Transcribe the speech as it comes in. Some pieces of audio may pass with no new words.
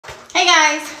Hey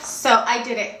guys, so I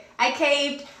did it. I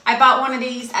caved. I bought one of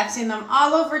these. I've seen them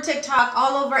all over TikTok,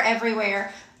 all over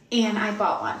everywhere, and I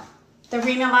bought one. The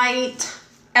Regenalight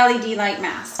LED light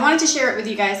mask. I wanted to share it with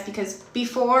you guys because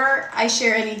before I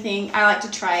share anything, I like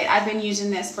to try it. I've been using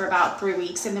this for about 3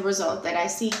 weeks and the results that I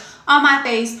see on my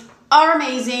face are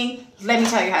amazing. Let me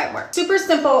tell you how it works. Super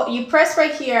simple. You press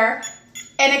right here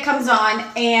and it comes on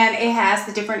and it has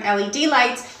the different LED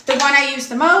lights. The one I use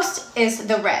the most is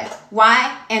the red.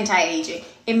 Why? Anti-aging.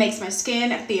 It makes my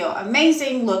skin feel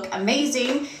amazing, look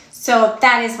amazing. So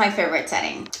that is my favorite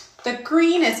setting. The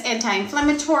green is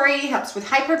anti-inflammatory, helps with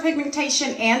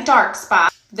hyperpigmentation and dark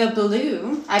spots. The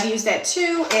blue, I've used that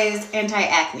too, is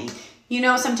anti-acne. You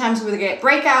know, sometimes we get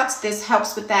breakouts. This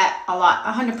helps with that a lot,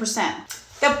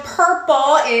 100%. The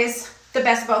purple is the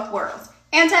best of both worlds.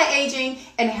 Anti-aging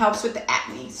and it helps with the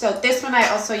acne. So this one I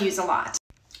also use a lot.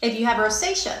 If you have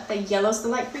rosacea, the yellow's the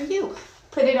light for you.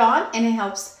 Put it on and it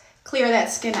helps clear that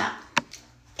skin up.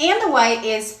 And the white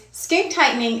is skin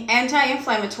tightening,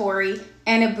 anti-inflammatory,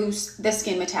 and it boosts the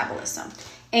skin metabolism.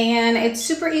 And it's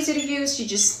super easy to use. You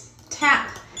just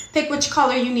tap, pick which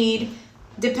color you need,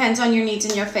 depends on your needs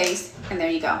in your face, and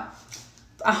there you go.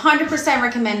 100%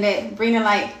 recommend it.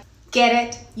 Regenalight, get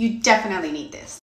it. You definitely need this.